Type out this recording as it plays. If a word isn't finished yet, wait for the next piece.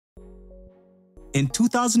In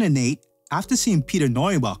 2008, after seeing Peter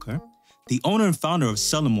Neubacher, the owner and founder of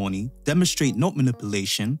Celemony, demonstrate note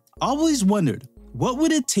manipulation, I always wondered, what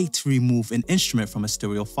would it take to remove an instrument from a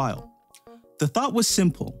stereo file? The thought was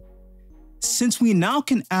simple. Since we now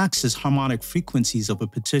can access harmonic frequencies of a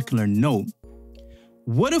particular note,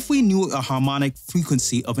 what if we knew a harmonic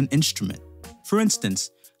frequency of an instrument? For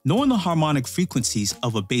instance, knowing the harmonic frequencies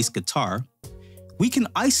of a bass guitar, we can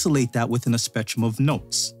isolate that within a spectrum of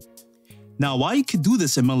notes. Now, while you could do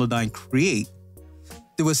this in Melodyne Create,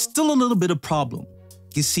 there was still a little bit of problem.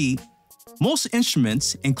 You see, most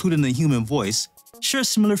instruments, including the human voice, share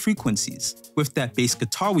similar frequencies. With that bass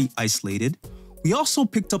guitar we isolated, we also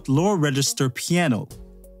picked up lower register piano,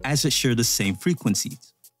 as it shared the same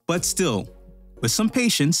frequencies. But still, with some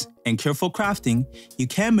patience and careful crafting, you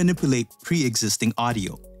can manipulate pre-existing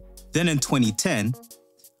audio. Then in 2010,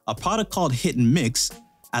 a product called Hit and Mix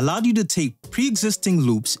allowed you to take pre-existing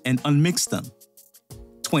loops and unmix them.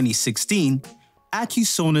 2016,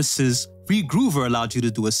 Acusonus's Regroover allowed you to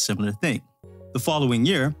do a similar thing. The following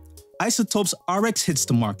year, Isotope's RX hits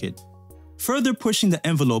the market, further pushing the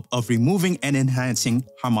envelope of removing and enhancing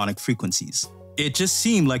harmonic frequencies. It just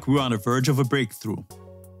seemed like we were on the verge of a breakthrough.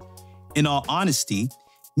 In all honesty,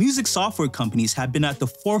 music software companies have been at the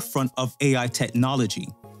forefront of AI technology.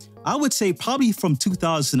 I would say probably from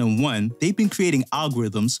 2001, they've been creating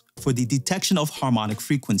algorithms for the detection of harmonic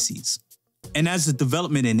frequencies. And as the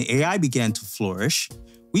development in AI began to flourish,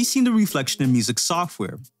 we've seen the reflection in music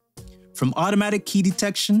software. From automatic key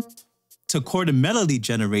detection to chord and melody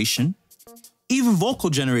generation, even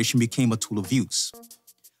vocal generation became a tool of use.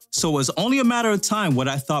 So it was only a matter of time what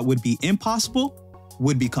I thought would be impossible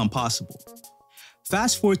would become possible.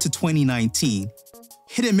 Fast forward to 2019,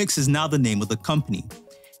 Hit and Mix is now the name of the company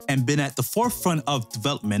and been at the forefront of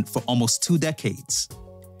development for almost 2 decades.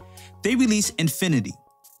 They released Infinity,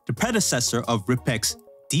 the predecessor of Ripek's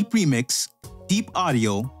Deep Remix, Deep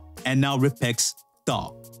Audio, and now Ripek's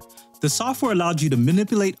DAW. The software allowed you to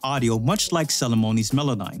manipulate audio much like Celemony's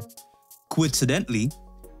Melodyne. Coincidentally,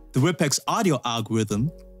 the Ripek's audio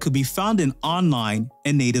algorithm could be found in online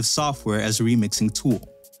and native software as a remixing tool.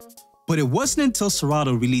 But it wasn't until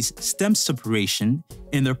Serato released stem separation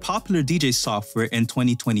in their popular DJ software in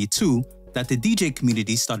 2022 that the DJ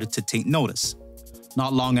community started to take notice.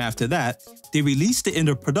 Not long after that, they released it in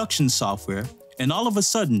their production software, and all of a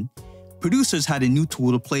sudden, producers had a new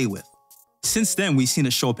tool to play with. Since then, we've seen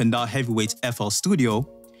it show up in DAW Heavyweight's FL Studio,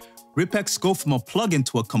 Ripek's go from a plugin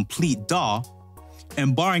to a complete DAW,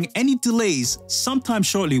 and barring any delays, sometime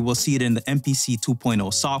shortly we'll see it in the MPC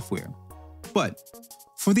 2.0 software. But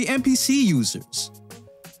for the MPC users,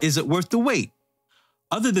 is it worth the wait?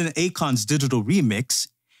 Other than Akon's digital remix,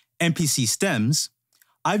 MPC stems,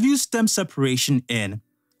 I've used stem separation in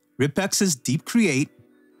Ripek's Deep Create,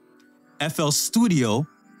 FL Studio,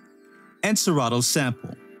 and Serato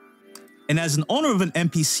Sample. And as an owner of an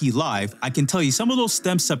MPC Live, I can tell you some of those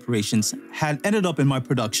stem separations had ended up in my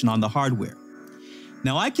production on the hardware.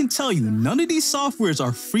 Now I can tell you none of these softwares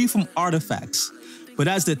are free from artifacts, but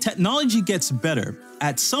as the technology gets better,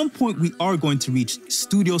 at some point we are going to reach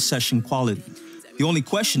studio session quality. The only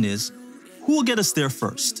question is, who will get us there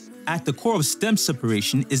first? At the core of stem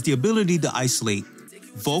separation is the ability to isolate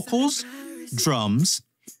vocals, drums,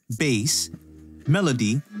 bass,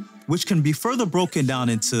 melody, which can be further broken down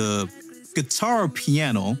into guitar or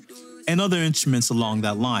piano, and other instruments along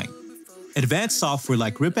that line. Advanced software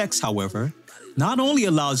like Ripek's, however, not only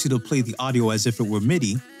allows you to play the audio as if it were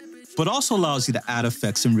MIDI, but also allows you to add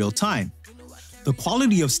effects in real time. The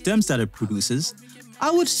quality of stems that it produces,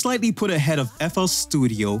 I would slightly put ahead of FL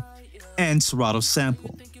Studio and Serato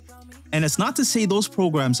Sample. And it's not to say those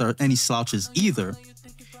programs are any slouches either.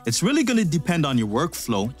 It's really going to depend on your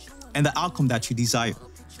workflow and the outcome that you desire.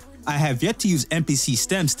 I have yet to use MPC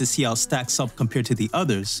stems to see how it stacks up compared to the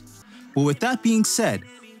others, but with that being said,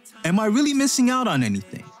 am I really missing out on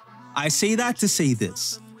anything? I say that to say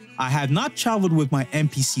this. I have not traveled with my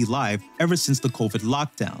MPC Live ever since the COVID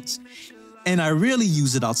lockdowns, and I rarely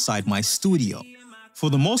use it outside my studio.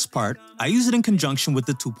 For the most part, I use it in conjunction with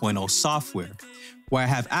the 2.0 software, where I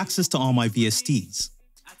have access to all my VSTs,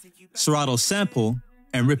 Serato Sample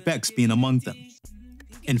and Ripek's being among them.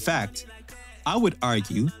 In fact, I would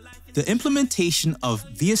argue the implementation of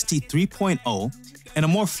VST 3.0 and a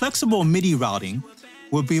more flexible MIDI routing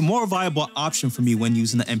would be a more viable option for me when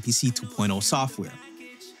using the MPC 2.0 software.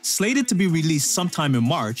 Slated to be released sometime in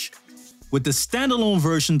March, with the standalone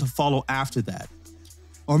version to follow after that.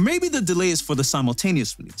 Or maybe the delay is for the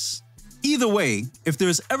simultaneous release. Either way, if there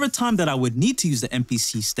is ever time that I would need to use the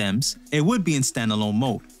MPC stems, it would be in standalone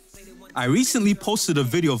mode. I recently posted a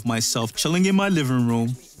video of myself chilling in my living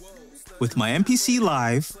room, with my MPC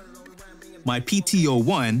Live, my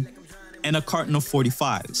PTO1, and a carton of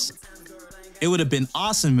 45s. It would have been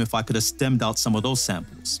awesome if I could have stemmed out some of those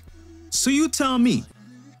samples. So you tell me,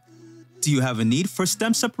 do you have a need for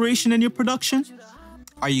stem separation in your production?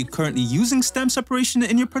 Are you currently using stem separation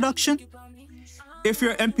in your production? If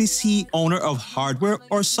you're an MPC owner of hardware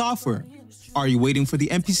or software, are you waiting for the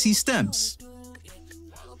MPC stems?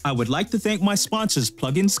 I would like to thank my sponsors,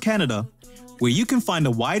 Plugins Canada, where you can find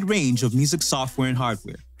a wide range of music software and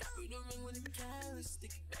hardware.